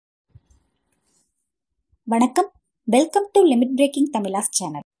வணக்கம், welcome to limit braking Tamilas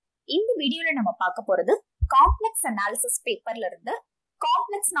channel. இந்த வீடியோல நம்ம பார்க்க போறது காம்ப்ளெக்ஸ் அனாலிசிஸ் பேப்பர்ல இருந்து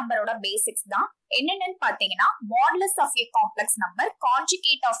காம்ப்ளெக்ஸ் நம்பரோட பேசிக்ஸ் தான். என்னென்னு பாத்தீங்கன்னா modulus of a complex number,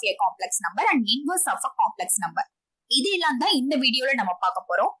 conjugate of a complex number and inverse of a complex number. இது எல்லாம் தான் இந்த வீடியோல நம்ம பார்க்க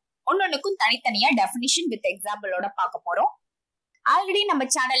போறோம். ஒன்னொன்னுக்கும் தனித்தனியா டெஃபினிஷன் வித் எக்ஸாம்பிளோட பார்க்க போறோம். ஆல்ரெடி நம்ம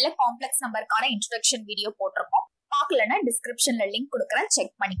சேனல்ல காம்ப்ளெக்ஸ் நம்பருக்கான இன்ட்ரோடக்ஷன் வீடியோ போட்டிருக்கோம். பார்க்கலன்னா டிஸ்கிரிப்ஷன்ல லிங்க் கொடுக்குறேன்,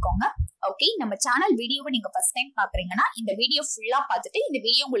 செக் பண்ணிக்கோங்க. ஓகே, நம்ம சேனல் வீடியோவை நீங்க ஃபர்ஸ்ட் டைம் பாக்குறீங்கன்னா இந்த வீடியோ ஃபுல்லா பார்த்துட்டு இந்த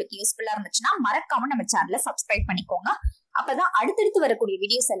வீடியோ உங்களுக்கு யூஸ்ஃபுல்லா இருந்துச்சுன்னா மறக்காம நம்ம சேனலை சப்ஸ்கிரைப் பண்ணிக்கோங்க. அப்பதான் அடுத்தடுத்து வரக்கூடிய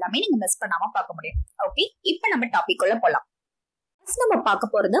வீடியோஸ் எல்லாமே நீங்க மிஸ் பண்ணாம பார்க்க முடியும். ஓகே, இப்போ நம்ம டாபிக் உள்ள போலாம். ஃபர்ஸ்ட் நம்ம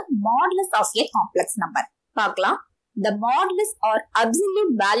பார்க்க போறது modulus of a complex number பார்க்கலாம். The modulus or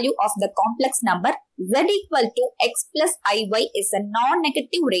absolute value of the complex number z equal to x plus iy is a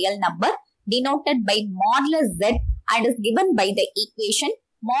non-negative real number denoted by modulus z and is given by the equation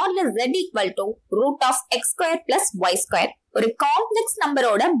modulus z equal to root of x square plus y square. ஒரு complex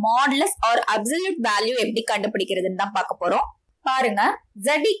நம்பரோட modulus R absolute value எப்படி கண்டுபிடிக்கிறதுன்னு தான் பார்க்க போறோம். பாருங்க,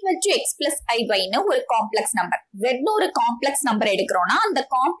 z equal to x plus iy ன்னு ஒரு complex number. z ஒரு காம்ப்ளெக்ஸ் நம்பர் எடுக்கிறோம்னா அந்த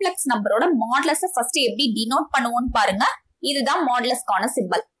காம்ப்ளெக்ஸ் நம்பரோட மாடுலஸை ஃபர்ஸ்ட் எப்படி டினோட் பண்ணுவோம்னு பாருங்க. இதுதான் மாடுலஸ்க்கான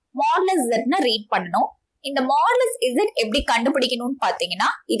சிம்பல். மாடுலஸ் z ன்னு ரீட் பண்ணணும். இந்த மாடுலஸ் z எப்படி கண்டுபிடிக்கணும்னு பாத்தீங்கன்னா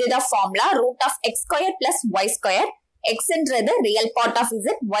இதுதான் formula. Root of x square plus y square. xன்றது real part of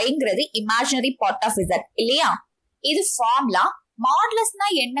z, yங்கிறது imaginary part of z இல்லையா? இது ஃபார்முலா. மாடுலஸ்னா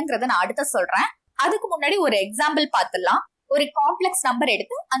என்னங்கறத நான் அடுத்து சொல்றேன். அதுக்கு முன்னாடி ஒரு எக்ஸாம்பிள் பார்த்துடலாம். ஒரு காம்ப்ளெக்ஸ் நம்பர்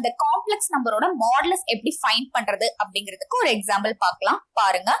எடுத்து அந்த காம்ப்ளெக்ஸ் நம்பரோட மாடுலஸ் எப்படி ஃபைண்ட் பண்றது அப்படிங்கிறதுக்கு ஒரு எக்ஸாம்பிள் பார்க்கலாம்.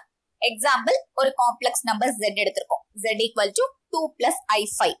 பாருங்க, எக்ஸாம்பிள் ஒரு காம்ப்ளெக்ஸ் நம்பர் z எடுத்திருக்கோம். z equal to 2 plus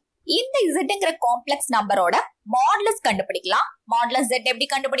i5. இந்த zங்கிற காம்ப்ளெக்ஸ் நம்பரோட மாடுலஸ் கண்டுபிடிக்கலாம். மாடுலஸ் z எப்படி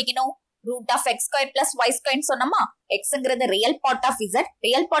கண்டுபிடிக்கணும்? Root of x square plus y square சொன்னோமா? xங்கிறது real part of z,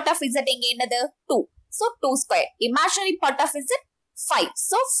 real part of z இங்க என்னது 2, so 2 square. Imaginary part of z 5,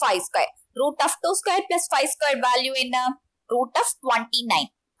 so 5 square. Root of 2 square plus 5 square value என்ன? Root of 29.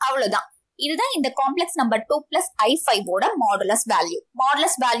 அவ்வளவுதான். இதுதான் இந்த complex number 2 plus i5 ஓட modulus value.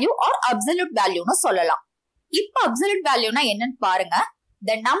 Modulus value or absolute வேல்யூன்னு சொல்லலாம். இப்போ absolute வேல்யூனா என்னன்னு பாருங்க.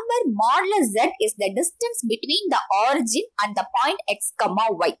 The number modulus z is the distance between the origin and the point x,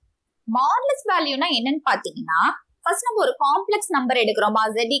 y. Modulus வேல்யூனா என்னன்னு பாத்தீங்கன்னா ஃபர்ஸ்ட் நம்ம ஒரு complex number எடுக்கிறோமா,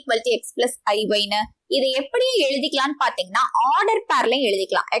 z equal to x plus iy ன்னு. இதை எப்படியே எழுதிக்கலாம்னு பாத்தீங்கன்னா ஆர்டர் பேர்லயும்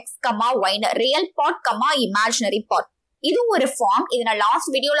எழுதிக்கலாம். x, y ன்னு ரியல் பார்ட், இமேஜினரி பார்ட். இது ஒரு ஃபார்ம். இது நான் லாஸ்ட்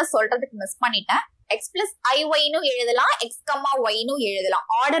வீடியோல சொல்றதுக்கு மிஸ் பண்ணிட்டேன். x பிளஸ் iy ன்னு எழுதலாம், x, y ன்னு எழுதலாம்,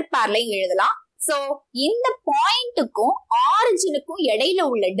 ஆர்டர் பேர்லயும் எழுதலாம். சோ இந்த பாயிண்ட்டுக்கும் ஆரிஜினுக்கும் இடையில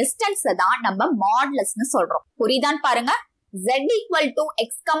உள்ள டிஸ்டன்ஸ் தான் நம்ம மாடுலஸ்னு சொல்றோம். புரியுதான்னு பாருங்க. z equal to x,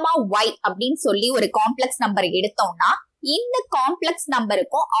 y அப்படின்னு சொல்லி ஒரு காம்ப்ளெக்ஸ் நம்பர் எடுத்தோம்னா இந்த காம்ப்ளெக்ஸ்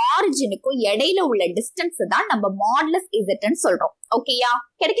நம்பருக்கும் ஆரிஜினுக்கும் இடையில உள்ள டிஸ்டன்ஸ் தான் நம்ம மாடுலஸ் z சொல்றோம். ஓகேயா?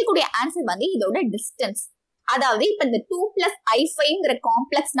 கிடைக்கக்கூடிய ஆன்சர் வந்து இதோட டிஸ்டன்ஸ். அதாவது இப்ப இந்த 2 பிளஸ் i5ங்கிற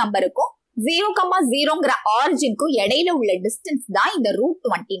காம்ப்ளெக்ஸ் நம்பருக்கும் 0,0ங்கிற ஆரிஜினுக்கும் இடையில உள்ள டிஸ்டன்ஸ் தான் இந்த ரூட்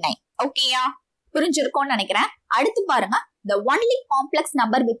 29. ஓகேயா? புரிஞ்சிருக்கும்னு நினைக்கிறேன். அடுத்து பாருங்க, the only complex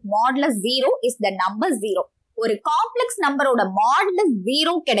number with modulus 0 is the number 0. ஒரு காம்ப்ளெக்ஸ் நம்பரோட மாடுலஸ்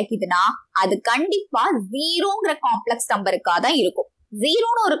 0 கிடைக்குதுன்னா அது கண்டிப்பா 0ங்கிற காம்ப்ளெக்ஸ் நம்பருக்கா தான் இருக்கும்.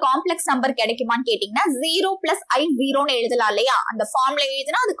 0ன்னு ஒரு காம்ப்ளெக்ஸ் நம்பர் கிடைக்குமான்னு கேட்டீங்கன்னா 0 பிளஸ் i0ன்னு எழுதலாம் இல்லையா? அந்த ஃபார்ம்ல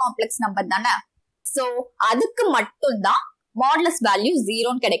எழுதினா அது காம்ப்ளெக்ஸ் நம்பர் தானே. சோ அதுக்கு மட்டும்தான் மாடுலஸ் வேல்யூ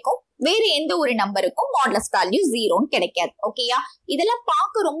 0ன்னு கிடைக்கும். வேற எந்த ஒரு நம்பருக்கும் மாடுலஸ் வேல்யூ 0ன்னு கிடைக்காது. ஓகேயா? இதெல்லாம்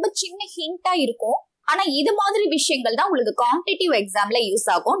பார்க்க ரொம்ப சின்ன ஹிண்டா இருக்கும். ஆனா இது மாதிரி விஷயங்கள் தான் உங்களுக்கு காம்படிட்டிவ் எக்ஸாம்ல யூஸ்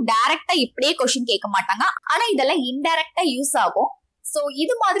ஆகும். டைரக்டா இப்படியே கொஸ்டின் கேட்க மாட்டாங்க. ஆனா இதெல்லாம் இன்டைரக்டா யூஸ் ஆகும். சோ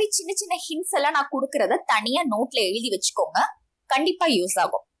இது மாதிரி சின்ன சின்ன ஹிண்ட்ஸ் எல்லாம் நான் கொடுக்கறத தனியா நோட்ல எழுதி வச்சுக்கோங்க. கண்டிப்பா யூஸ்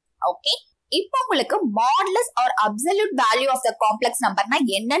ஆகும். ஓகே, இப்போ உங்களுக்கு modulus R absolute value of the complex நம்பர்னா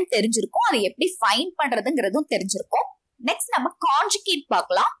என்னன்னு தெரிஞ்சிருக்கும். அதை எப்படி ஃபைண்ட் பண்றதுங்கிறதும் தெரிஞ்சிருக்கும். நெக்ஸ்ட் நம்ம கான்ஜுகேட்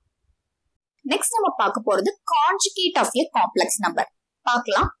பார்க்கலாம். நெக்ஸ்ட் நம்ம பார்க்க போறது conjugate of a complex number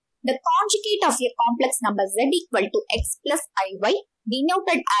பார்க்கலாம். The conjugate of a complex number z equal to x plus iy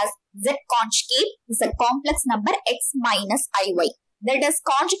denoted as z conjugate is a complex number x minus iy. That is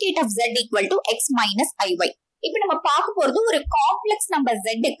conjugate of z equal to x minus iy. இப்போ நம்ம பார்க்க போறது ஒரு complex number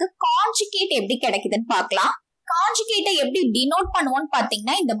z-க்கு conjugate எப்படி கிடைக்குதுன்னு பார்க்கலாம். கான்ஜுகேட்டை எப்படி denote பண்ணுவோம்னு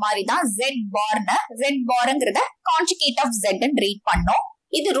பாத்தீங்கன்னா இந்த மாதிரி தான் z பார்னு. z பார்ங்கிறத conjugate of z ன்னு ரீட் பண்ணோம்.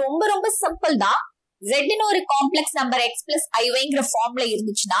 இது ரொம்ப ரொம்ப சிம்பிள் தான். z ஒரு complex number x plus iy ஃபார்ம்ல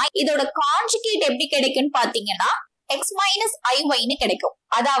இருந்துச்சுன்னா இதோட கான்ஜுகேட் எப்படி கிடைக்கும்னு பாத்தீங்கன்னா x மைனஸ் iy கிடைக்கும்.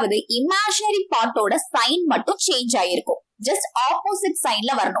 அதாவது இமேஜினரி பார்ட்டோட சைன் மட்டும் சேஞ்ச் ஆயிருக்கும். ஜஸ்ட் ஆப்போசிட்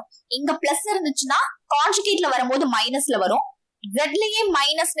சைன்ல வரணும். இங்க பிளஸ் இருந்துச்சுன்னா கான்ஜுகேட்ல வரும்போது மைனஸ்ல வரும். Zலயே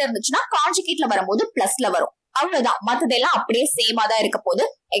மைனஸ்ல இருந்துச்சுன்னா கான்ஜுகேட்ல வரும்போது பிளஸ்ல வரும். அவ்வளவுதான். மத்ததெல்லாம் அப்படியே சேமா தான் இருக்க போகுது.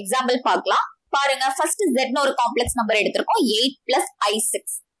 எக்ஸாம்பிள் பார்க்கலாம். பாருங்க, ஃபர்ஸ்ட் Z ஒரு காம்ப்ளெக்ஸ் நம்பர் எடுத்திருக்கோம், 8 plus I6.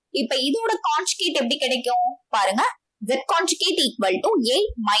 இப்ப இதோட கான்ஜுகேட் எப்படி கிடைக்கும் பாருங்க. Z conjugate equal to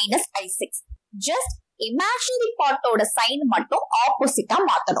 8 minus I6. Just imaginary பார்ட்டோட sign மட்டும் ஆப்போசிட்டா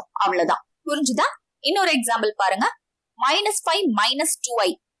மாத்தணும். அவ்வளவுதான். புரிஞ்சுதா? இன்னொரு எக்ஸாம்பிள் பாருங்க. -5 minus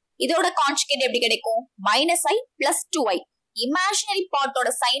 2I. இதோட கான்ஜுகேட் எப்படி கிடைக்கும்? -I plus 2I. Imaginary பார்ட்டோட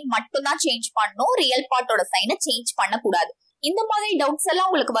sign மட்டும் தான் சேஞ்ச் பண்ணணும், ரியல் பார்ட்டோட சைனை சேஞ்ச் பண்ண கூடாது. இந்த மாதிரி டவுட்ஸ் எல்லாம்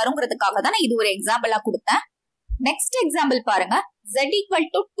உங்களுக்கு வருங்கிறதுக்காக தான் நான் இது ஒரு எக்ஸாம்பிளா கொடுத்தேன். நெக்ஸ்ட் எக்ஸாம்பிள் பாருங்க. Z equal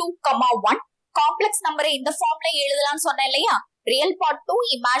to 2, 1. காம்ப்ளெக்ஸ் நம்பரை இந்த ஃபார்ம்ல எழுதலாம்னு சொன்னேன் இல்லையா? ரியல் பார்ட் 2,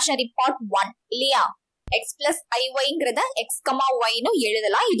 இமேஜினரி பார்ட் 1 இல்லையா? x plus iy-ங்கிறத x, y-னு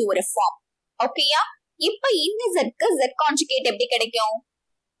எழுதலாம். இது ஒரு ஃபார்ம். ஓகேயா? இப்ப இந்த Z-க்கு Z கான்ஜுகேட் எப்படி கிடைக்கும்?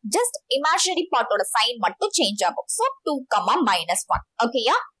 ஜஸ்ட் இமேஜினரி பார்ட்டோட சைன் மட்டும் சேஞ்ச் ஆகும். சோ 2, -1.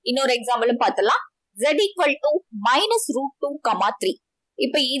 ஓகேயா? இன்னொரு எக்ஸாம்பிளும் பார்த்தலாம். Z equal to -√2, 3.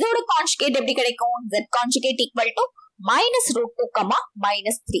 இப்ப இதோட கான்ஜுகேட் எப்படி கிடைக்கும்? Z conjugate equal to -√2,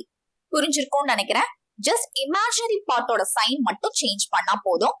 -3. புரிஞ்சிருக்கும்னு நினைக்கிறேன். ஜஸ்ட் இமேஜினரி பார்ட்டோட சைன் மட்டும் சேஞ்ச் பண்ணா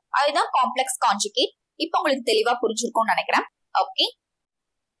போதும். அதுதான் காம்ப்ளெக்ஸ் கான்ஜுகேட். இப்ப உங்களுக்கு தெளிவா புரிஞ்சிருக்கும்னு நினைக்கிறேன். ஓகே,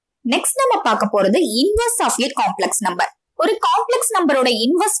 நெக்ஸ்ட் நம்ம பார்க்க போறது inverse of a complex number. ஒரு காம்ப்ளெக்ஸ் நம்பரோட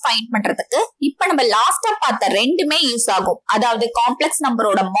இன்வர்ஸ் ஃபைண்ட் பண்றதுக்கு இப்ப நம்ம லாஸ்டா பார்த்த ரெண்டுமே யூஸ் ஆகும். அதாவது காம்ப்ளெக்ஸ்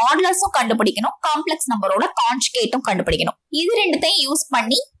நம்பரோட மாடுலஸும் கண்டுபிடிக்கணும், காம்ப்ளெக்ஸ் நம்பரோட கான்ஜுகேட்டும் கண்டுபிடிக்கணும். இது ரெண்டுத்தையும் யூஸ்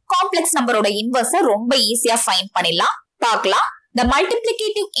பண்ணி காம்ப்ளெக்ஸ் நம்பரோட இன்வர்ஸ ரொம்ப ஈஸியா ஃபைண்ட் பண்ணிடலாம். பார்க்கலாம். The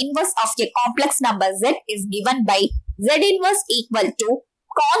multiplicative inverse of a complex number Z is given by Z inverse equal to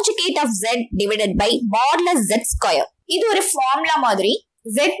conjugate of Z divided by modulus Z square. இது ஒரு ஃபார்முலா மாதிரி.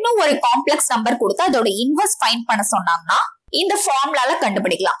 Z னு ஒரு காம்ப்ளெக்ஸ் நம்பர் கொடுத்து அதோட இன்வர்ஸ் ஃபைண்ட் பண்ண சொன்னாங்கன்னா இந்த ஃபார்முலால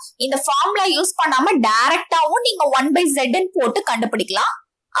கண்டுபிடிக்கலாம். இந்த ஃபார்முலா யூஸ் பண்ணாம டைரக்டாவும் நீங்க 1/Z ன்னு போட்டு கண்டுபிடிக்கலாம்.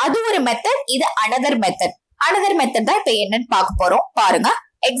 அது ஒரு மெத்தட். இது another மெத்தட். another மெத்தட் தான் இப்ப என்னன்னு பார்க்க போறோம். பாருங்க.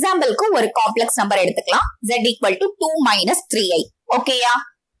 எக்ஸாம்பிளுக்கு ஒரு காம்ப்ளெக்ஸ் நம்பர் எடுத்துக்கலாம். Z equal to 2 minus 3I. ஓகேயா?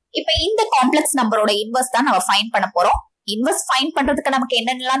 இப்ப இந்த காம்ப்ளெக்ஸ் நம்பரோட இன்வர்ஸ் தான் நம்ம ஃபைண்ட் பண்ண போறோம். இன்வர்ஸ் ஃபைண்ட் பண்றதுக்கு நமக்கு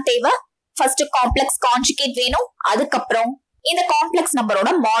என்னென்னலாம் தேவை? ஃபர்ஸ்ட் காம்ப்ளெக்ஸ் கான்ஜுகேட் வேணும், அதுக்கப்புறம் இந்த காம்ப்ளெக்ஸ் நம்பரோட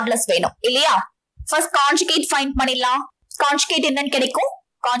மாடுலஸ் வேணும் இல்லையா? ஃபர்ஸ்ட் கான்ஜுகேட் ஃபைண்ட் பண்ணிடலாம். கான்ஜுகேட் என்னன்னு கிடைக்கும்?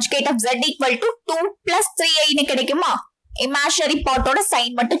 Conjugate of Z equal to 2 plus 3I ன்னு கிடைக்குமா? இமேஜினரி பார்ட்டோட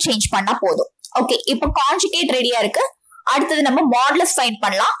சைன் மட்டும் சேஞ்ச் பண்ணா போதும். ஓகே, இப்போ கான்ஜுகேட் ரெடியா இருக்கு. அடுத்தது நம்ம மாடுலஸ் ஃபைண்ட்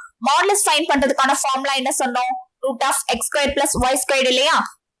பண்ணலாம். மாடுலஸ் ஃபைண்ட் பண்றதுக்கான ஃபார்முலா என்ன சொன்னோம்? root of x squared plus y squared இல்லையா?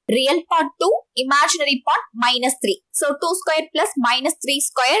 Real part 2, imaginary part -3. So 2 squared plus -3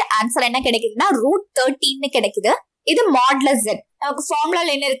 squared answer என்ன கிடைக்குதுன்னா √13 ன்னு கிடைக்குது. இது மாடுலஸ் Z. நமக்கு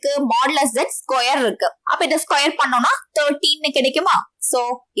ஃபார்முலால என்ன இருக்கு? மாடுலஸ் Z ஸ்கொயர் இருக்கு. அப்ப இத ஸ்கொயர் பண்ணோம்னா 13 ன்னு கிடைக்குமா? சோ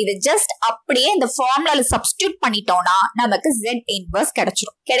இது ஜஸ்ட் அப்படியே இந்த ஃபார்முலால சப்ஸ்டிட்யூட் பண்ணிட்டோம்னா நமக்கு Z இன்வர்ஸ்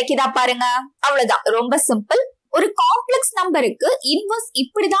கிடைச்சிரும். கிடைக்குதா பாருங்க. அவ்வளவுதான். ரொம்ப சிம்பிள். ஒரு காம்ப்ளெக்ஸ் நம்பருக்கு இன்வர்ஸ்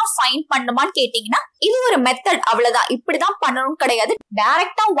இப்படிதான் ஃபைண்ட் பண்ணுமான்னு கேட்டீங்கன்னா இது ஒரு மெத்தட். அவ்வளவுதான். இப்படிதான் பண்ணணும் கிடையாது.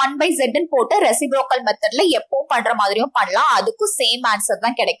 டைரக்டா 1/Z ன்னு போட்டு ரெசிப்ரோக்கல் மெத்தட்ல எப்பவும் பண்ற மாதிரியும் பண்ணலாம். அதுக்கும் சேம் ஆன்சர்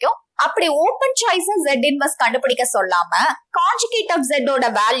தான் கிடைக்கும். அப்படி ஓபன் சாய்ஸா Z இன்வர்ஸ் கண்டுபிடிக்க சொல்லாம கான்ஜுகேட் ஆஃப் Z ஓட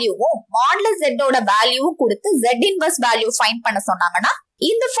வேல்யூவும் மாடுலஸ் Z ஓட வேல்யூவும் கொடுத்து Z இன்வர்ஸ் வேல்யூ ஃபைண்ட் பண்ண சொன்னாங்கன்னா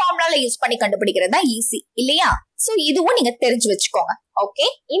இந்த ஃபார்முலால யூஸ் பண்ணி கண்டுபிடிக்கிறது தான் ஈஸி இல்லையா? சோ இதுவும் நீங்க தெரிஞ்சு வச்சுக்கோங்க. ஓகே,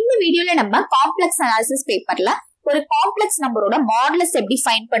 இந்த வீடியோல நம்ம காம்ப்ளெக்ஸ் அனாலிசிஸ் பேப்பர்ல ஒரு காம்ப்ளெக்ஸ் நம்பரோட மாடுலஸ் எப்படி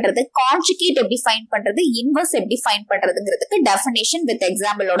ஃபைண்ட் பண்றது, கான்ஜுகேட் எப்படி ஃபைண்ட் பண்றது, இன்வர்ஸ் எப்படி ஃபைண்ட் பண்றதுங்கிறதுக்கு டெஃபினேஷன் வித்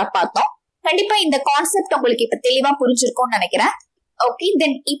எக்ஸாம்பிளோட பார்த்தோம். கண்டிப்பா இந்த கான்செப்ட் உங்களுக்கு இப்ப தெளிவா புரிஞ்சிருக்கும்னு நினைக்கிறேன். ஓகே,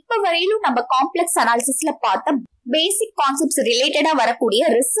 தென் இப்ப வரையிலும் நம்ம காம்ப்ளெக்ஸ் அனாலிசிஸ்ல பார்த்த பேசிக் கான்செப்ட்ஸ் ரிலேட்டடா வரக்கூடிய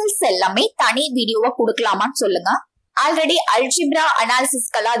ரிசல்ட்ஸ் எல்லாமே தனி வீடியோவா கொடுக்கலாமான்னு சொல்லுங்க. ஆல்ரெடி அல்ஜிப்ரா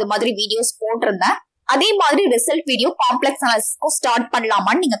அனாலிசிஸ்க்கெல்லாம் அது மாதிரி வீடியோஸ் போட்டிருந்தேன். அதே மாதிரி ரிசல்ட் வீடியோ காம்ப்ளெக்ஸ் அனாலிசிஸ்க்கும் ஸ்டார்ட்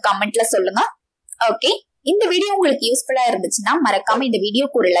பண்ணலாமான்னு நீங்க கமெண்ட்ல சொல்லுங்க. ஓகே, இந்த வீடியோ உங்களுக்கு யூஸ்ஃபுல்லா இருந்துச்சுன்னா மறக்காம இந்த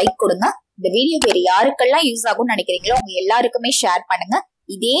வீடியோக்கு ஒரு லைக் கொடுங்க. இந்த வீடியோ வேற யாருக்கெல்லாம் யூஸ் ஆகும்னு நினைக்கிறீங்களோ அவங்க எல்லாருக்குமே ஷேர் பண்ணுங்க.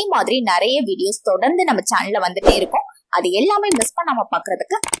 இதே மாதிரி நிறைய வீடியோஸ் தொடர்ந்து நம்ம சேனல்ல வந்துட்டே இருக்கும். அது எல்லாமே மிஸ் பண்ணாம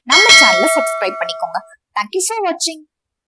பாக்குறதுக்கு நம்ம சேனலை சப்ஸ்கிரைப் பண்ணிக்கோங்க. தேங்க்யூ ஃபார் வாட்சிங்.